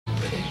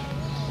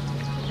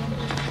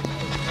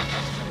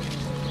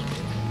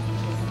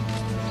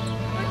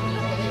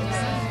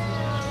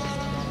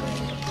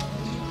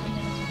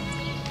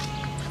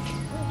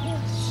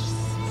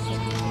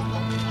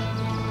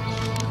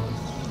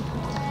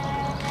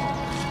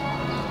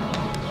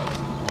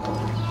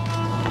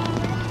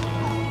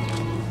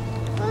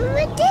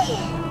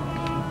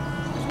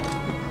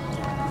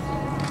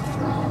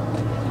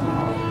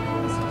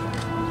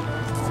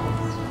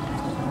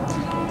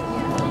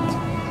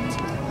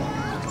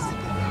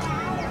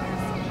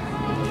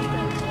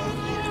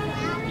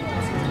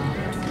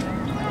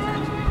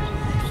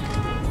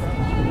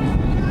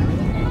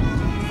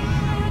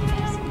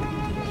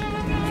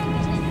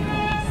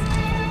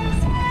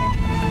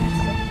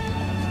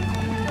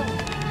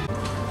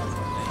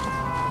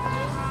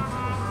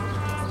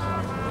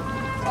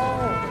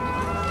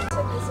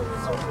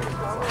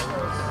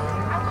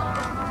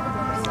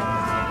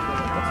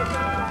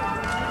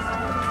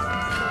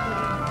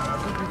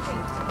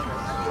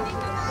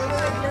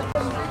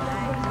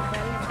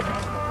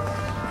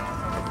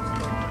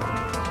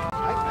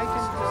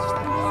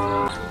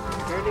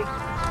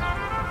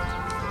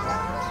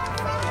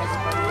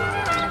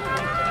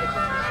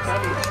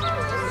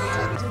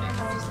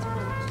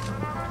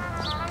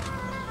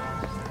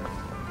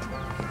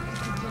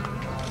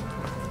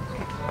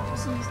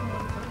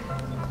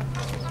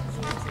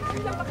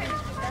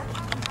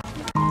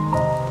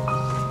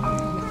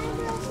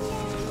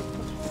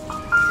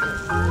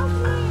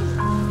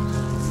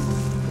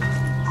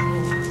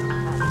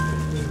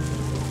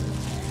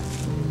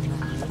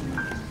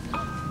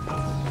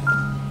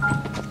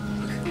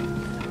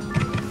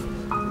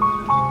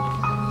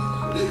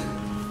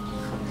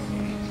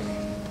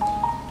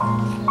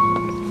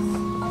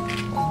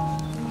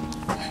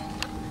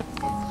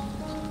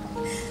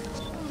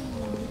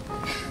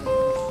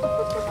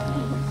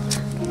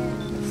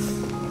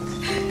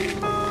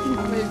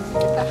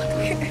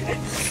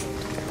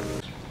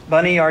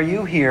Bunny, are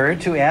you here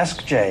to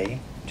ask Jay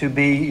to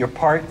be your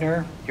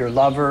partner, your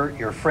lover,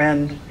 your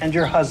friend, and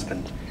your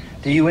husband?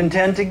 Do you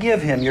intend to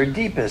give him your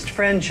deepest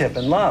friendship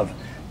and love,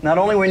 not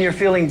only when you're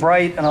feeling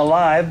bright and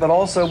alive, but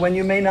also when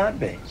you may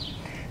not be?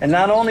 And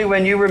not only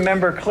when you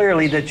remember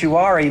clearly that you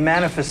are a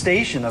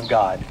manifestation of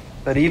God,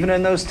 but even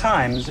in those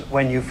times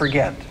when you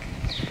forget?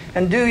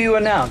 And do you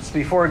announce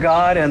before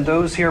God and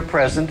those here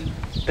present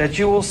that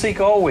you will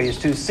seek always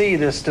to see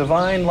this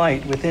divine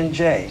light within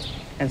Jay,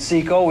 and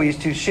seek always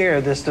to share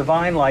this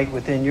divine light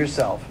within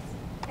yourself?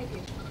 I do.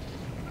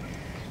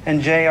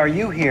 And Jay, are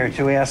you here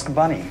to ask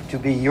Bunny to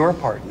be your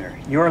partner,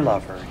 your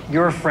lover,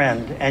 your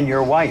friend, and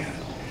your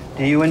wife?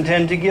 Do you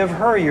intend to give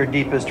her your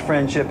deepest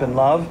friendship and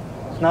love,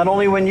 not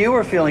only when you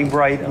are feeling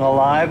bright and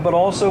alive, but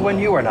also when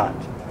you are not?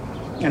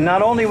 And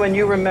not only when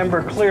you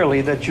remember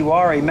clearly that you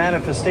are a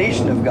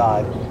manifestation of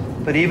God,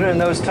 but even in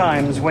those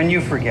times when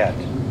you forget?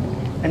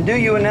 And do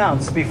you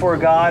announce before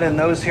God and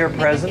those here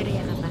present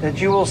that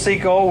you will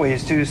seek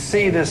always to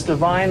see this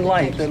divine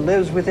light that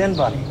lives within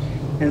Bunny,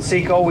 and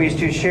seek always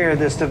to share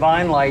this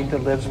divine light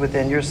that lives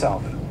within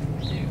yourself?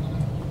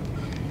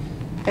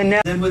 And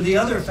now, then with the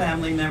other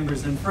family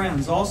members and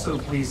friends, also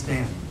please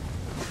stand.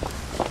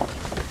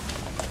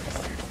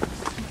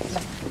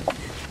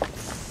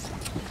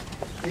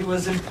 It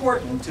was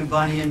important to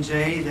Bunny and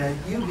Jay that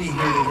you be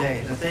here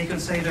today, that they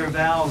could say their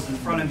vows in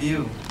front of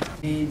you.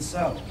 Indeed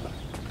so.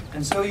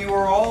 And so you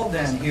are all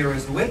then here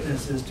as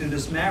witnesses to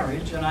this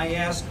marriage, and I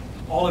ask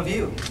all of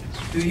you,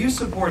 do you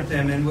support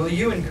them and will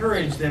you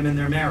encourage them in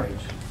their marriage?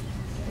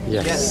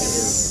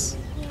 Yes.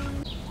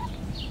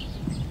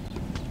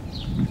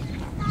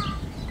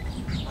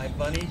 I,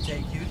 Bunny,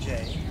 take you,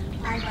 Jay.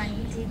 I,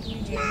 Bunny, take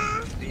you, Jay.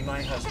 To be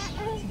my husband.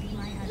 To be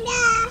my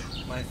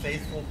husband. My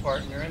faithful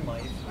partner in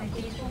life. My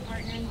faithful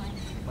partner in life.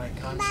 My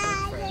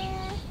constant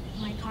friend.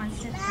 My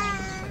constant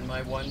friend. And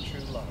my one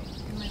true love.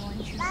 And my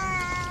one true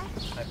love.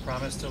 I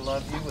promise to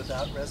love you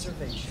without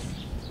reservation.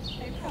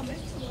 I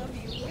promise to love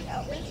you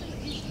without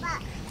reservation.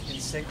 In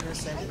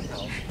sickness and in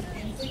health.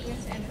 In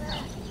sickness and in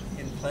health.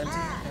 In plenty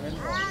and in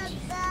want.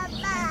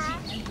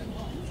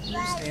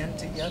 To stand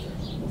together.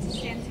 To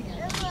stand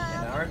together.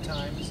 In our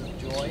times of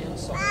joy and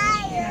sorrow. In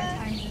our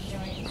times of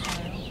joy and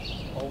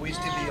sorrow. Always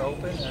to be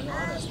open and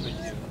honest with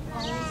you.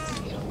 Always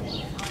to be open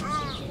and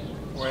honest with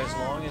you. For as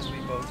long as we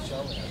both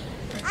shall live.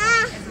 For as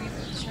long as we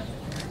both shall live.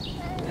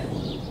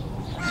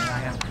 And I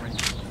have to bring you.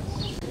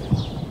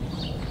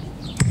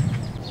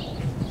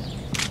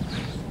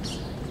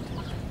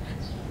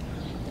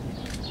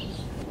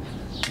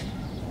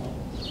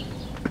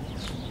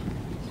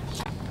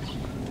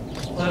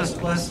 Let us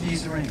bless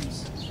these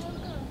rings.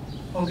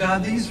 Oh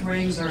God, these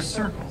rings are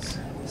circles,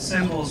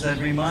 symbols that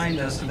remind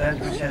us of that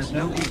which has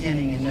no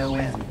beginning and no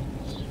end.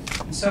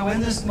 And so in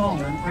this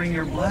moment, bring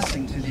your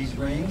blessing to these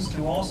rings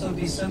to also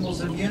be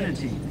symbols of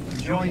unity,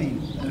 of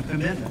joining, and of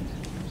commitment.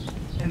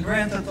 And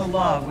grant that the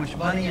love which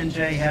Bunny and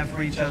Jay have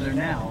for each other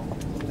now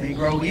may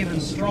grow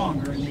even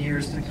stronger in the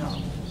years to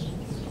come.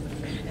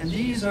 And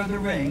these are the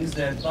rings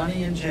that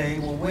Bunny and Jay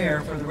will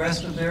wear for the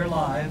rest of their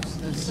lives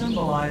that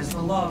symbolize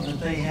the love that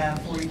they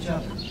have for each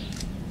other.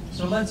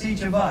 So let's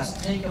each of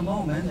us take a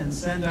moment and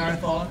send our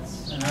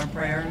thoughts and our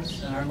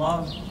prayers and our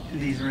love to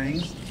these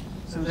rings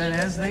so that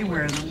as they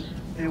wear them,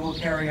 they will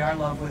carry our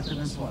love with them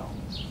as well.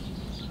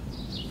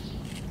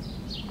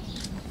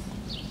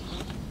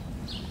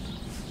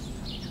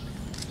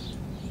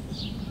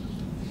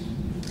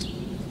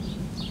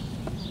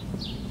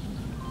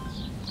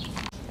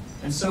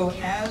 And so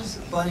as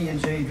Bunny and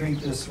Jay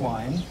drink this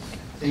wine,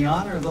 they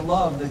honor the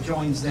love that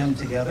joins them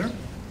together.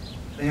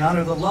 They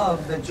honor the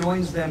love that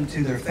joins them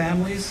to their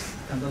families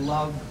and the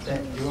love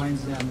that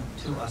joins them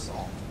to us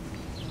all.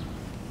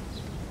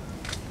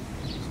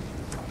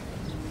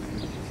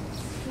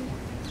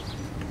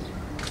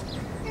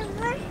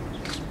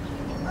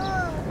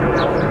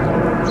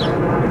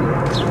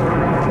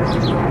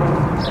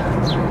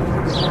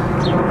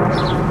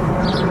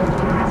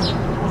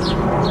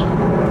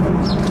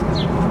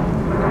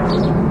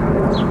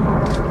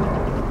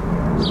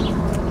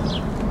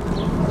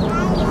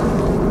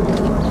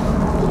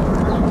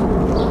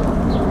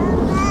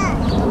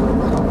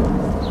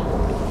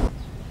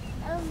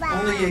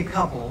 Only a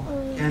couple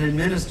can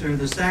administer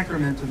the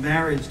sacrament of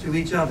marriage to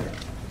each other,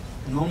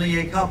 and only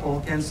a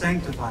couple can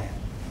sanctify it.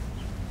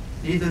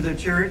 Neither the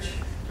church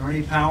nor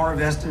any power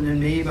vested in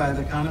me by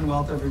the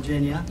Commonwealth of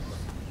Virginia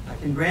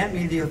can grant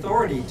me the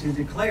authority to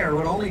declare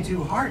what only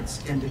two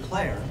hearts can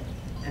declare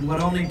and what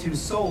only two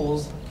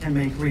souls can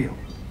make real.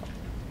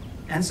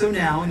 And so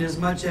now,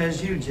 inasmuch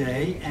as you,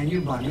 Jay, and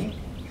you, Bunny,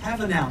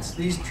 have announced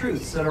these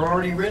truths that are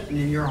already written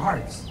in your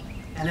hearts,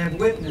 and have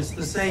witnessed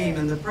the same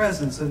in the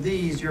presence of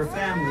these, your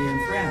family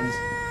and friends,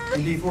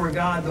 and before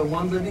God, the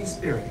one living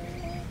Spirit,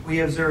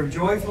 we observe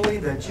joyfully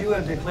that you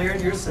have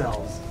declared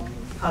yourselves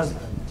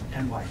husband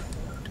and wife.